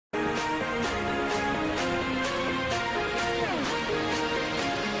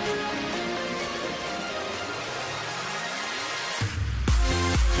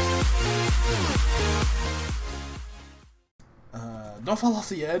don't fall off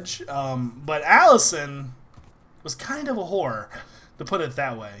the edge. But Allison was kind of a whore, to put it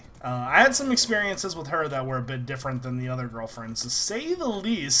that way. I had some experiences with her that were a bit different than the other girlfriends, to say the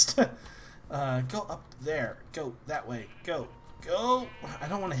least. Go up there. Go that way. Go. Go. I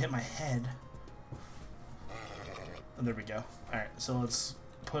don't want to hit my head. Oh, there we go. Alright, so let's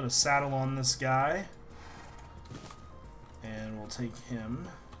put a saddle on this guy. And we'll take him.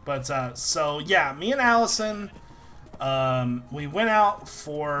 But, so, yeah, me and Allison, we went out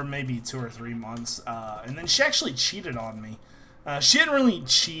for maybe 2 or 3 months. And then she actually cheated on me. She didn't really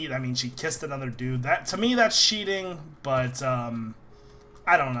cheat. I mean, she kissed another dude. That, to me, that's cheating. But,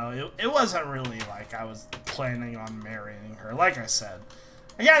 I don't know. It wasn't really like I was planning on marrying her. Like I said,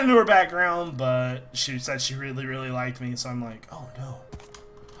 I got into her background, but she said she really, really liked me. So I'm like, oh no.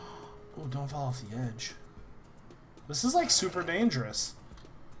 Oh, don't fall off the edge. This is like super dangerous.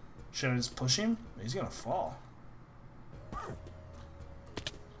 Should I just push him? He's gonna fall.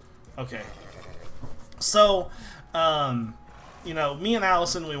 Okay. So, you know, me and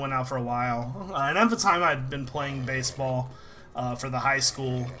Allison, we went out for a while. And at the time, I'd been playing baseball for the high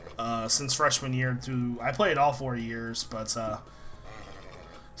school since freshman year through. I played all 4 years, but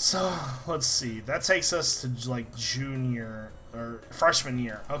so let's see. That takes us to like junior or freshman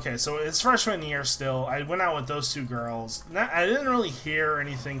year. Okay, so it's freshman year still. I went out with those 2 girls. I didn't really hear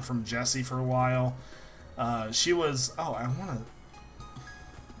anything from Jessie for a while. She was. Oh, I want to.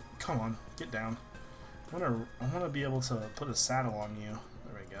 Come on, get down. I want to be able to put a saddle on you.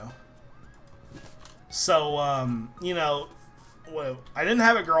 There we go. So, you know, I didn't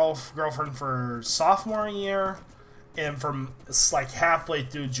have a girlfriend for sophomore year, and from like halfway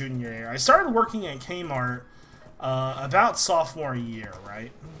through junior year. I started working at Kmart about sophomore year,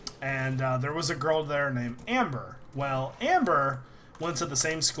 right? And there was a girl there named Amber. Well, Amber went to the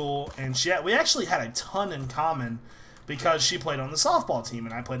same school, and we actually had a ton in common because she played on the softball team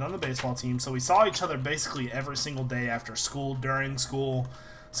and I played on the baseball team. So we saw each other basically every single day after school, during school.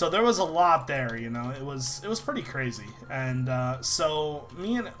 So there was a lot there, you know. It was pretty crazy. And so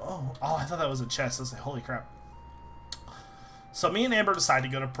me and oh, I thought that was a chest. I was like, holy crap. So me and Amber decided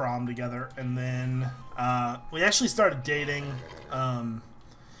to go to prom together, and then we actually started dating. And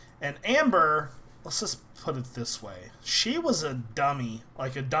Amber, let's just put it this way, she was a dummy,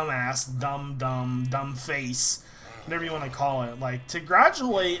 like a dumbass, dumb face, whatever you want to call it. Like, to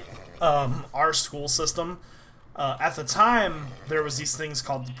graduate our school system, at the time, there was these things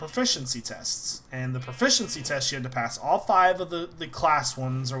called the proficiency tests. And the proficiency test, you had to pass all 5 of the class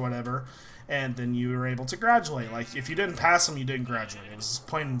ones or whatever, and then you were able to graduate. Like, if you didn't pass them, you didn't graduate. It was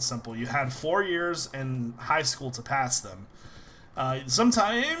plain and simple. You had 4 years in high school to pass them.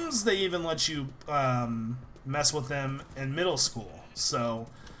 Sometimes they even let you mess with them in middle school. So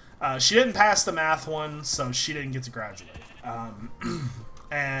she didn't pass the math one, so she didn't get to graduate.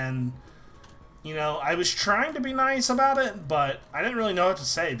 And you know, I was trying to be nice about it, but I didn't really know what to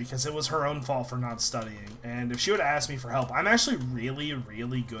say because it was her own fault for not studying. And if she would have asked me for help, I'm actually really,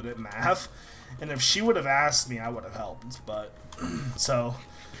 really good at math. And if she would have asked me, I would have helped. But, so,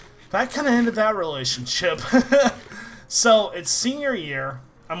 that kind of ended that relationship. So, it's senior year.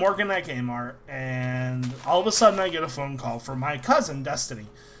 I'm working at Kmart, and all of a sudden I get a phone call from my cousin, Destiny.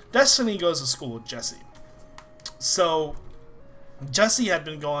 Destiny goes to school with Jessie. So, Jessie had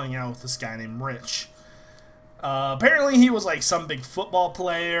been going out with this guy named Rich. Apparently he was like some big football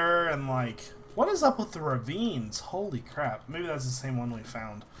player, and like, what is up with the ravines? Holy crap. Maybe that's the same one we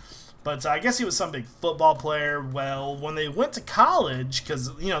found. But I guess he was some big football player. Well, when they went to college, because,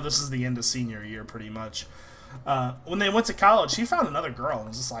 you know, this is the end of senior year pretty much. When they went to college, he found another girl and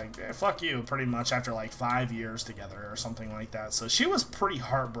was just like, eh, fuck you, pretty much, after like 5 years together or something like that. So she was pretty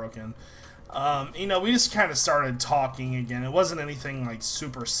heartbroken. You know, we just kind of started talking again. It wasn't anything, like,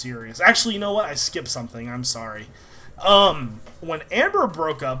 super serious. Actually, you know what? I skipped something. I'm sorry. When Amber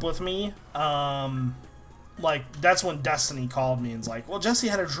broke up with me, like, that's when Destiny called me and was like, well, Jessie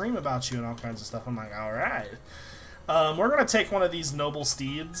had a dream about you and all kinds of stuff. I'm like, alright. We're going to take one of these noble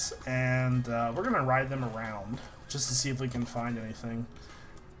steeds, and we're going to ride them around just to see if we can find anything.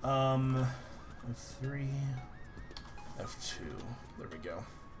 F3, F2. There we go.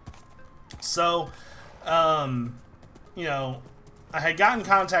 So, you know, I had gotten in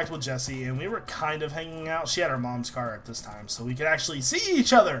contact with Jessie, and we were kind of hanging out. She had her mom's car at this time, so we could actually see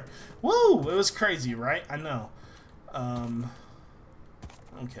each other. Woo! It was crazy, right? I know.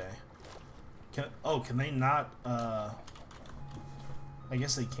 Okay. Can they not, I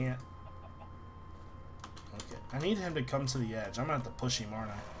guess they can't. Okay. I need him to come to the edge. I'm gonna have to push him,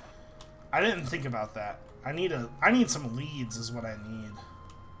 aren't I? I didn't think about that. I need some leads is what I need.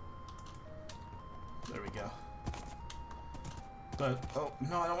 There we go. But, oh,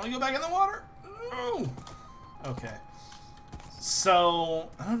 no, I don't want to go back in the water. No. Okay. So,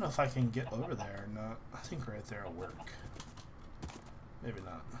 I don't know if I can get over there or not. I think right there will work. Maybe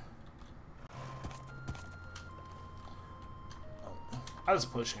not. Oh, I'll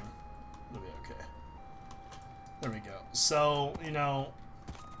just push him. It'll be okay. There we go. So, you know,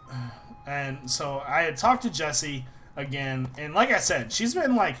 and so I had talked to Jessie again, and like I said, she's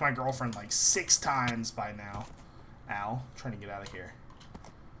been like my girlfriend like 6 times by now. Ow, trying to get out of here.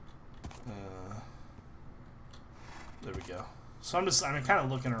 There we go. So I'm kind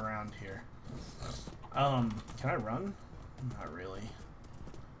of looking around here. Can I run? Not really.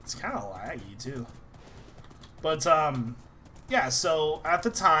 It's kind of laggy too. But yeah. So at the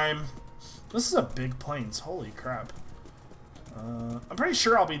time, this is a big plains. Holy crap. I'm pretty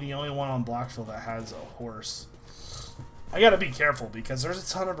sure I'll be the only one on Blockville that has a horse. I gotta be careful because there's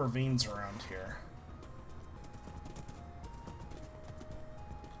a ton of ravines around here.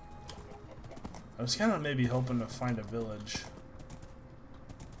 I was kind of maybe hoping to find a village.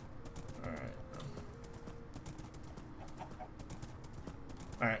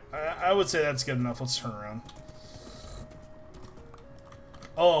 Alright. I would say that's good enough. Let's turn around.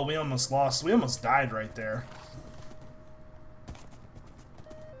 Oh, we almost lost. We almost died right there.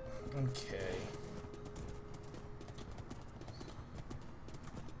 Okay.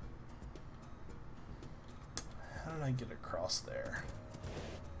 How did I get across there?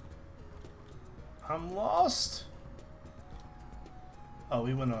 I'm lost. Oh,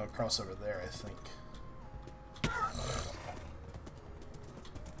 we went across over there, I think.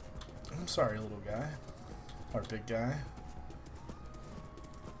 I'm sorry, little guy. Or big guy.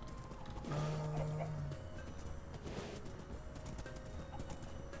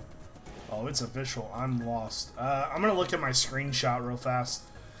 Oh, it's official. I'm lost. I'm gonna look at my screenshot real fast.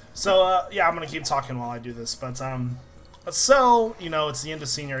 So, yeah, I'm gonna keep talking while I do this. But, so, you know, it's the end of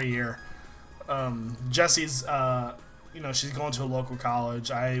senior year. Jessie's, you know, she's going to a local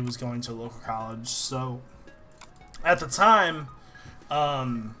college. I was going to a local college. So, at the time,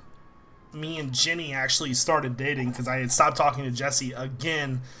 me and Jenny actually started dating because I had stopped talking to Jessie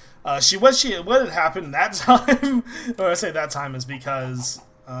again. What had happened that time, when I say that time is because,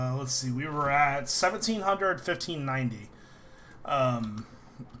 let's see, we were at 1700, 1590.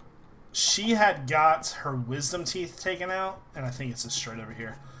 She had got her wisdom teeth taken out, and I think it's just straight over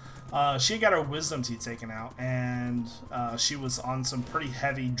here. She got her wisdom teeth taken out, and she was on some pretty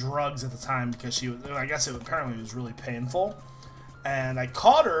heavy drugs at the time because she was, I guess it apparently was really painful. And I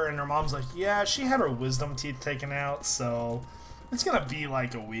called her, and her mom's like, yeah, she had her wisdom teeth taken out, so it's gonna be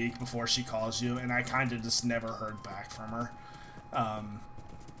like a week before she calls you. And I kind of just never heard back from her.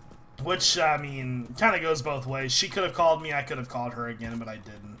 Which, I mean, kind of goes both ways. She could have called me, I could have called her again, but I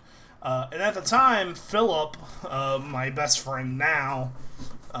didn't. And at the time, Philip, my best friend now,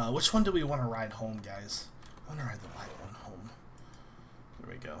 which one do we want to ride home, guys? I want to ride the light one home. There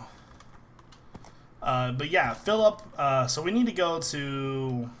we go. But yeah, Philip, so we need to go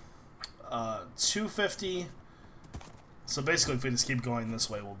to 250. So basically, if we just keep going this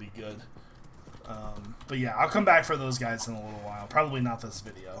way, we'll be good. But yeah, I'll come back for those guys in a little while. Probably not this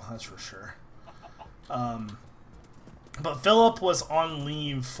video, that's for sure. But Philip was on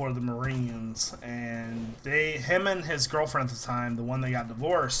leave for the Marines, and him and his girlfriend at the time, the one that got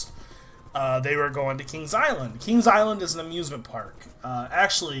divorced, they were going to Kings Island. Kings Island is an amusement park.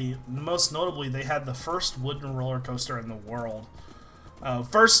 Actually, most notably, they had the first wooden roller coaster in the world.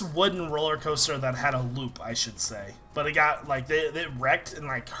 First wooden roller coaster that had a loop, I should say. But it got, like, they wrecked and,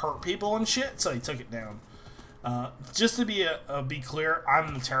 like, hurt people and shit, so they took it down. Just to be clear,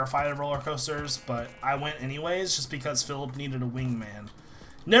 I'm terrified of roller coasters, but I went anyways just because Philip needed a wingman.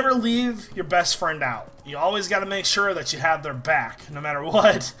 Never leave your best friend out. You always got to make sure that you have their back, no matter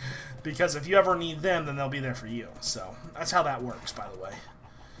what. Because if you ever need them, then they'll be there for you. So, that's how that works, by the way.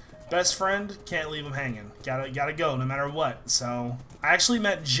 Best friend, can't leave them hanging. Gotta go, no matter what. So, I actually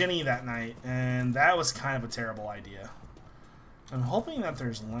met Jenny that night, and that was kind of a terrible idea. I'm hoping that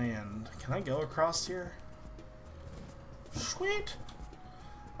there's land. Can I go across here? Sweet.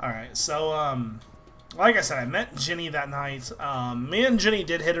 Alright, so, like I said, I met Jenny that night. Me and Jenny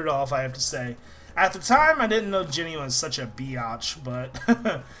did hit it off, I have to say. At the time, I didn't know Jenny was such a biatch,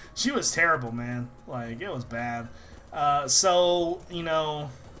 but she was terrible, man. Like, it was bad. So, you know,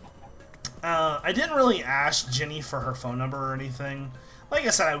 I didn't really ask Jenny for her phone number or anything. Like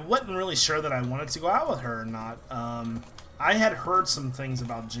I said, I wasn't really sure that I wanted to go out with her or not. I had heard some things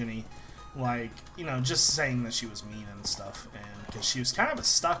about Jenny, like, you know, just saying that she was mean and stuff, and because she was kind of a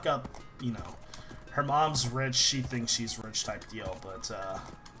stuck-up, you know, her mom's rich, she thinks she's rich type deal, but,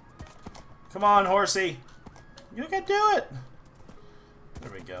 come on, horsey. You can do it.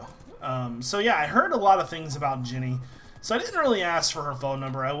 we go. So yeah, I heard a lot of things about Ginny, so I didn't really ask for her phone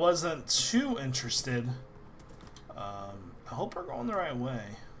number. I wasn't too interested. I hope we're going the right way.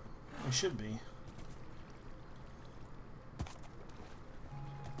 We should be.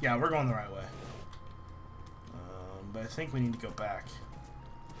 Yeah, we're going the right way. But I think we need to go back.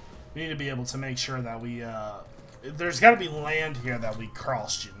 We need to be able to make sure that we, there's got to be land here that we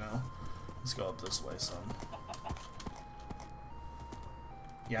crossed, you know? Let's go up this way, son.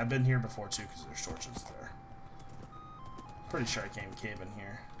 Yeah, I've been here before, too, because there's torches there. Pretty sure I came cave in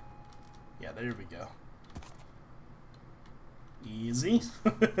here. Yeah, there we go. Easy.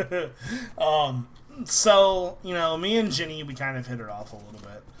 So, you know, me and Ginny, we kind of hit it off a little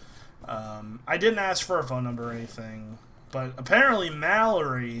bit. I didn't ask for a phone number or anything, but apparently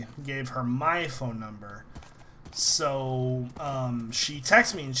Mallory gave her my phone number. So, she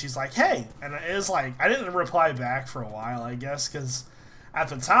texted me and she's like, hey, and it was like, I didn't reply back for a while, I guess, because at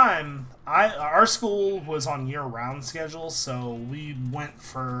the time, our school was on year-round schedule, so we went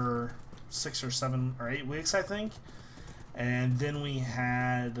for 6 or 7 or 8 weeks, I think, and then we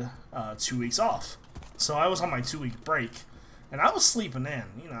had 2 weeks off. So I was on my 2-week break, and I was sleeping in.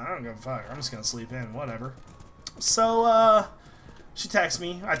 You know, I don't give a fuck. I'm just gonna sleep in, whatever. So, she texts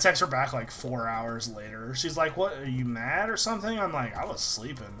me. I text her back like 4 hours later. She's like, what, are you mad or something? I'm like, I was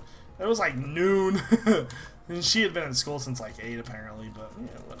sleeping. It was like noon. And she had been in school since like 8 apparently, but, you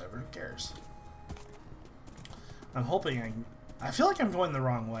know, whatever. Who cares? I'm hoping I feel like I'm going the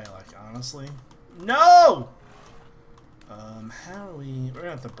wrong way, like, honestly. No! How do we... We're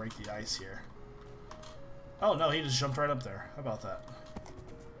gonna have to break the ice here. Oh, no, he just jumped right up there. How about that?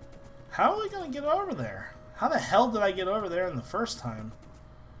 How are we gonna get over there? How the hell did I get over there in the first time?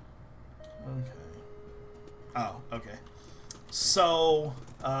 Okay. Oh, okay. So,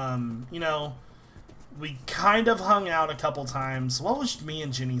 you know, we kind of hung out a couple times. What was me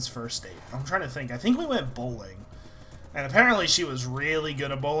and Ginny's first date? I'm trying to think. I think we went bowling. And apparently she was really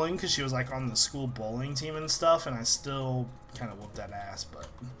good at bowling because she was like on the school bowling team and stuff, and I still kind of whooped that ass, but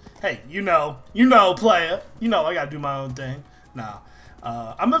hey, you know, playa. You know I gotta do my own thing. Nah.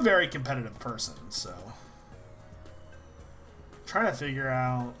 I'm a very competitive person, so trying to figure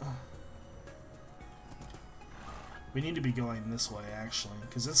out. We need to be going this way, actually,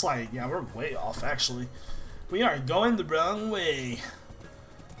 because it's like, yeah, we're way off, actually. We are going the wrong way.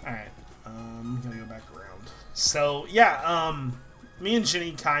 Alright, I'm gonna go back around. So, yeah, me and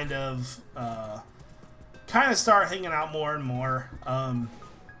Ginny kind of start hanging out more and more. And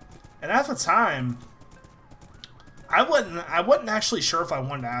at the time, I wasn't actually sure if I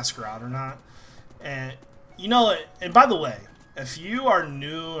wanted to ask her out or not. And, you know, and by the way, if you are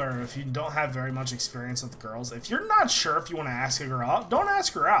new or if you don't have very much experience with girls, if you're not sure if you want to ask a girl out, don't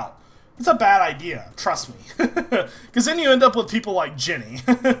ask her out. It's a bad idea, trust me. Because then you end up with people like Ginny.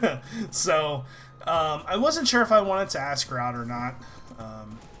 So, I wasn't sure if I wanted to ask her out or not.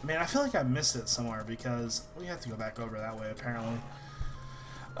 Man, I feel like I missed it somewhere because we have to go back over that way, apparently.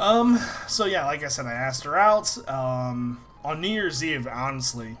 So yeah, like I said, I asked her out, on New Year's Eve,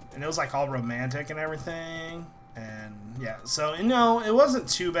 honestly. And it was like all romantic and everything. And yeah, so, you know, it wasn't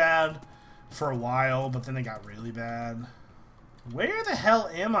too bad for a while, but then it got really bad. Where the hell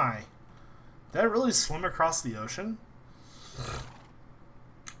am I? Did I really swim across the ocean?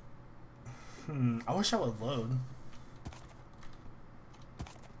 I wish I would load.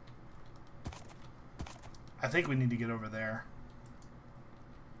 I think we need to get over there.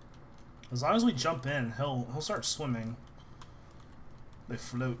 As long as we jump in, he'll start swimming. They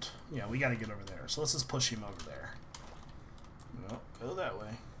float. Yeah, we gotta get over there. So let's just push him over there. No, go that way.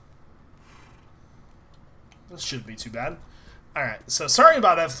 This shouldn't be too bad. Alright, so sorry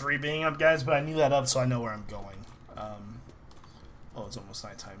about F3 being up, guys, but I need that up so I know where I'm going. Oh, it's almost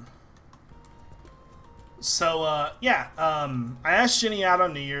nighttime. So, yeah, I asked Ginny out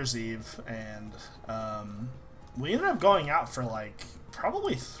on New Year's Eve, and we ended up going out for, like,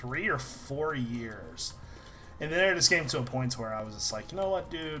 probably 3 or 4 years. And then it just came to a point where I was just like, you know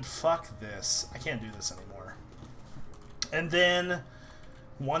what, dude, fuck this. I can't do this anymore. And then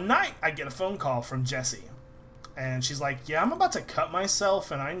one night, I get a phone call from Jessie. And she's like, yeah, I'm about to cut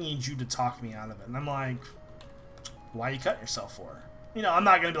myself, and I need you to talk me out of it. And I'm like, why you cut yourself for? You know, I'm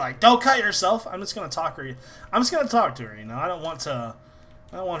not going to be like, don't cut yourself. I'm just going to talk to her. I'm just going to talk to her, you know. I don't want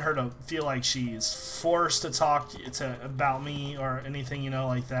her to feel like she's forced to talk about me or anything, you know,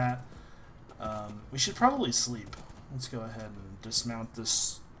 like that. We should probably sleep. Let's go ahead and dismount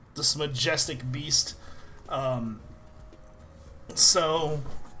this majestic beast. She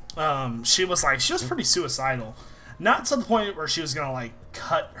was pretty suicidal. Not to the point where she was gonna like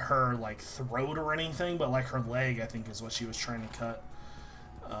cut her like throat or anything, but like her leg, I think, is what she was trying to cut.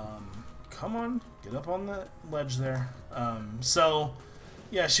 Come on, get up on the ledge there. So,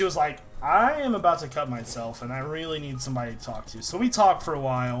 yeah, she was like, I am about to cut myself, and I really need somebody to talk to. So we talked for a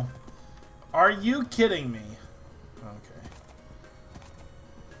while. Are you kidding me? Okay.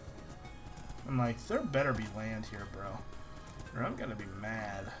 I'm like, there better be land here, bro, or I'm gonna be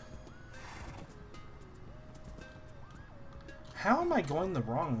mad. How am I going the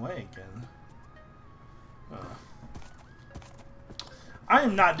wrong way again? I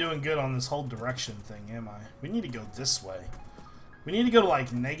am not doing good on this whole direction thing, am I? We need to go this way. We need to go to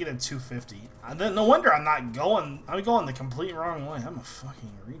like -250. No wonder I'm not going. I'm going the complete wrong way. I'm a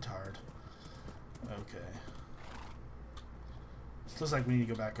fucking retard. Okay. It looks like we need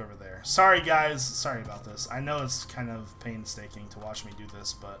to go back over there. Sorry, guys. Sorry about this. I know it's kind of painstaking to watch me do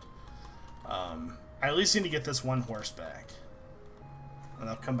this, but I at least need to get this one horse back, and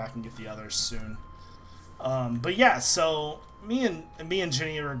I'll come back and get the others soon. But yeah, so me and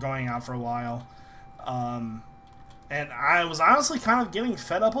Jenny were going out for a while, and I was honestly kind of getting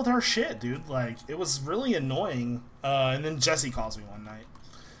fed up with her shit, dude. Like, it was really annoying. And then Jesse calls me one night.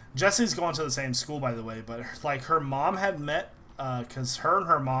 Jesse's going to the same school, by the way, but like her mom had met, because her and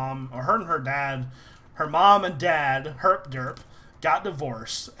her mom and dad, herp derp, got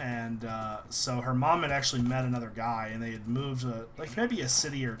divorced, and so her mom had actually met another guy, and they had moved like maybe a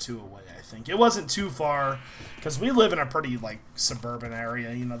city or two away. I think it wasn't too far, because we live in a pretty like suburban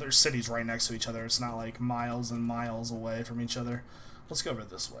area. You know, there's cities right next to each other. It's not like miles and miles away from each other. Let's go over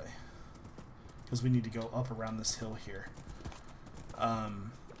this way, because we need to go up around this hill here.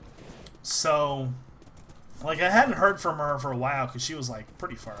 So, like, I hadn't heard from her for a while because she was like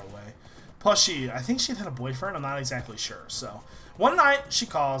pretty far away. Plus, I think she had a boyfriend. I'm not exactly sure. So, one night she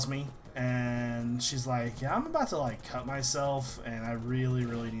calls me and she's like, "Yeah, I'm about to like cut myself, and I really,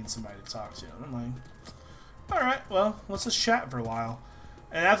 really need somebody to talk to." And I'm like, "All right, well, let's just chat for a while."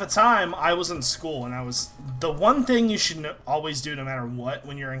 And at the time, I was in school, and the one thing you should always do, no matter what,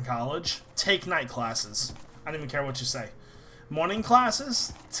 when you're in college: take night classes. I don't even care what you say. Morning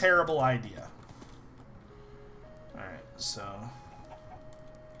classes, terrible idea. All right, so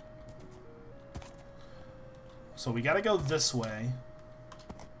we gotta go this way.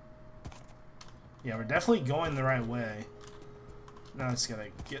 Yeah, we're definitely going the right way. Now it's gotta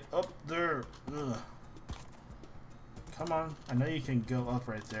get up there. Ugh. Come on, I know you can go up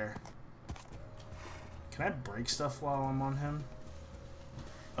right there. Can I break stuff while I'm on him?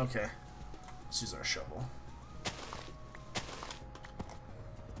 Okay, let's use our shovel.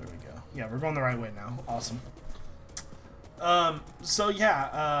 There we go. Yeah, we're going the right way now. Awesome. So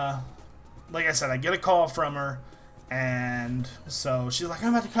yeah, like I said, I get a call from her, and so she's like,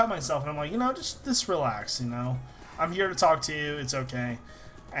 "I'm about to cut myself," and I'm like, just relax, I'm here to talk to you, it's okay.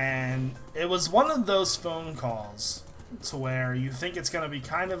 And it was one of those phone calls to where you think it's gonna be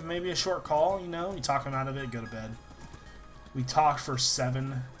kind of maybe a short call, you talk them out of it, go to bed. We talked for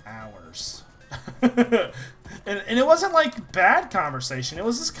 7 hours. and it wasn't like bad conversation. It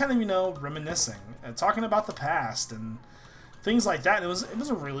was just kind of, reminiscing, talking about the past and things like that. And it was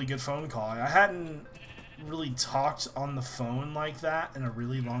a really good phone call. I hadn't really talked on the phone like that in a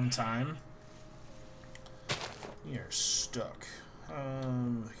really long time. We are stuck. I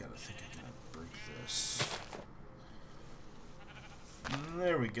gotta think I can break this.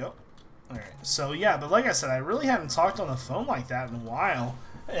 There we go. Alright, so yeah, but like I said, I really hadn't talked on the phone like that in a while.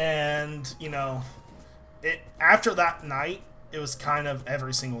 And, after that night, it was kind of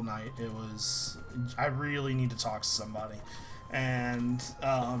every single night. It was, I really need to talk to somebody. And,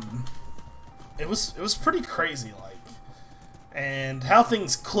 it was pretty crazy, like, and how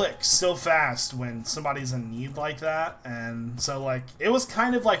things click so fast when somebody's in need like that. And so, like, it was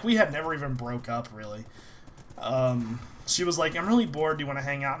kind of like we had never even broke up, really. She was like, "I'm really bored, do you want to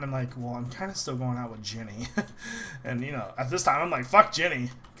hang out?" And I'm like, "Well, I'm kind of still going out with Jenny." And, at this time, I'm like, fuck Jenny,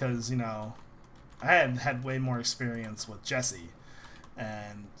 because, I had way more experience with Jesse.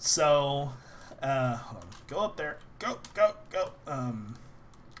 And so, hold on. Go up there. Go.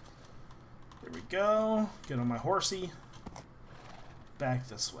 Here we go. Get on my horsey. Back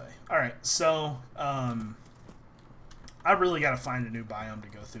this way. Alright, so, I really gotta find a new biome to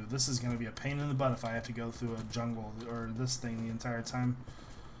go through. This is gonna be a pain in the butt if I have to go through a jungle or this thing the entire time.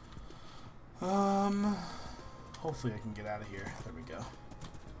 Hopefully I can get out of here. There we go.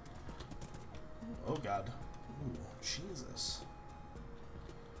 Oh god. Ooh, Jesus.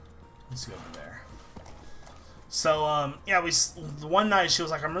 Let's go over there. So, yeah, one night she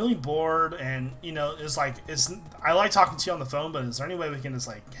was like, "I'm really bored," and, it's like, I like talking to you on the phone, but is there any way we can just,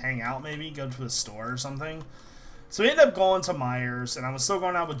 like, hang out maybe, go to a store or something? So we ended up going to Myers, and I was still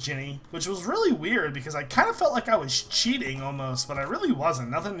going out with Jenny, which was really weird because I kind of felt like I was cheating almost, but I really wasn't.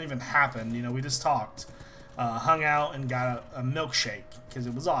 Nothing even happened. You know, we just talked, hung out, and got a milkshake because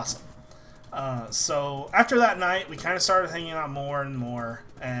it was awesome. So after that night, we kind of started hanging out more and more,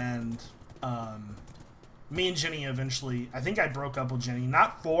 and me and Jenny eventually, I think I broke up with Jenny,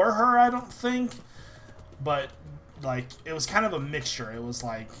 not for her, I don't think, but like it was kind of a mixture. It was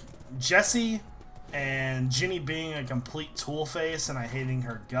like Jessie and Jenny being a complete tool face and I hating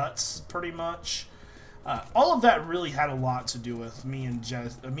her guts pretty much. All of that really had a lot to do with me and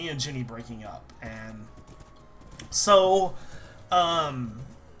Jenny breaking up. And so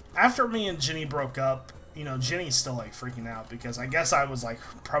after me and Jenny broke up, you know, Jenny's still like freaking out because I guess I was like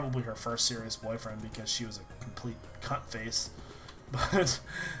probably her first serious boyfriend because she was a complete cunt face. But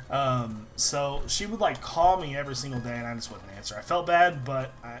so she would like call me every single day and I just wouldn't answer. I felt bad,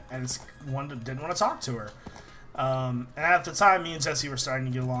 but I just didn't want to talk to her. And at the time, me and Jessie were starting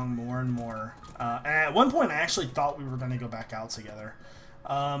to get along more and more. And at one point, I actually thought we were going to go back out together.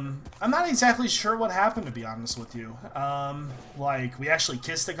 I'm not exactly sure what happened, to be honest with you. Like, we actually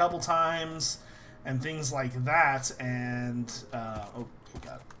kissed a couple times and things like that. And, oh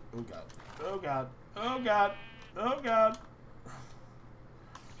God, oh God, oh God, oh God, oh God.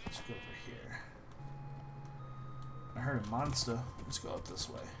 Let's go over here. I heard a monster. Let's go up this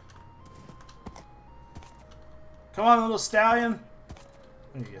way. Come on, little stallion.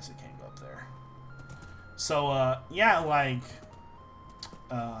 I guess it can't go up there. So, yeah, like,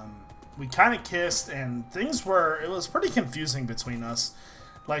 we kind of kissed, and it was pretty confusing between us.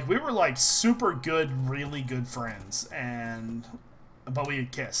 Like, we were, like, super good, really good friends, but we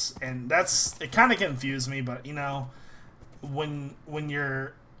would kiss. And it kind of confused me, but, you know, when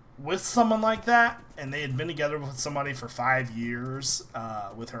you're with someone like that, and they had been together with somebody for 5 years,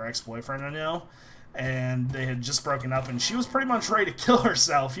 with her ex-boyfriend, I know, and they had just broken up, and she was pretty much ready to kill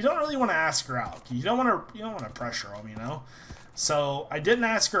herself. You don't really want to ask her out. You don't want to pressure them, you know. So I didn't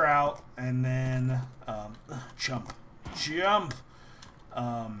ask her out, and then jump.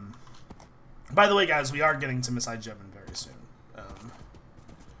 By the way, guys, we are getting to Miss iJevin very soon. I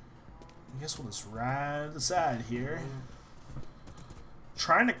guess we'll just ride the side here.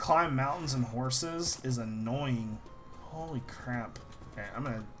 Trying to climb mountains and horses is annoying. Holy crap. Okay,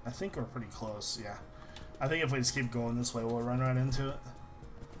 I think we're pretty close, yeah. I think if we just keep going this way, we'll run right into it.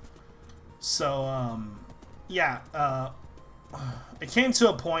 So, yeah, it came to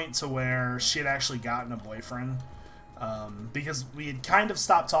a point to where she had actually gotten a boyfriend, because we had kind of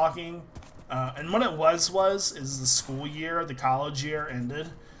stopped talking, and what it was is the school year, the college year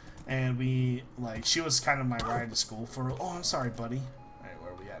ended, and she was kind of my ride to school for, oh, I'm sorry, buddy. Alright,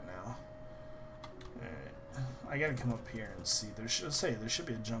 where are we at now? Alright, I gotta come up here and see. There should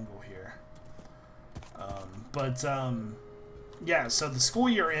be a jungle here. Yeah, so the school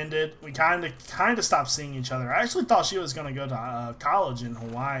year ended. We kind of stopped seeing each other. I actually thought she was going to go to college in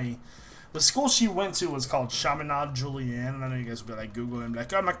Hawaii. The school she went to was called Chaminade Julienne, and I know you guys will be like Google and be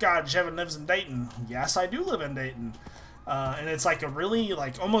like, oh my God, Jevin lives in Dayton. Yes, I do live in Dayton. And it's like a really,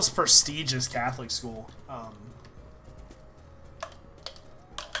 like, almost prestigious Catholic school. I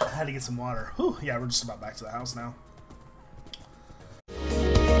had to get some water. Whew, yeah, we're just about back to the house now.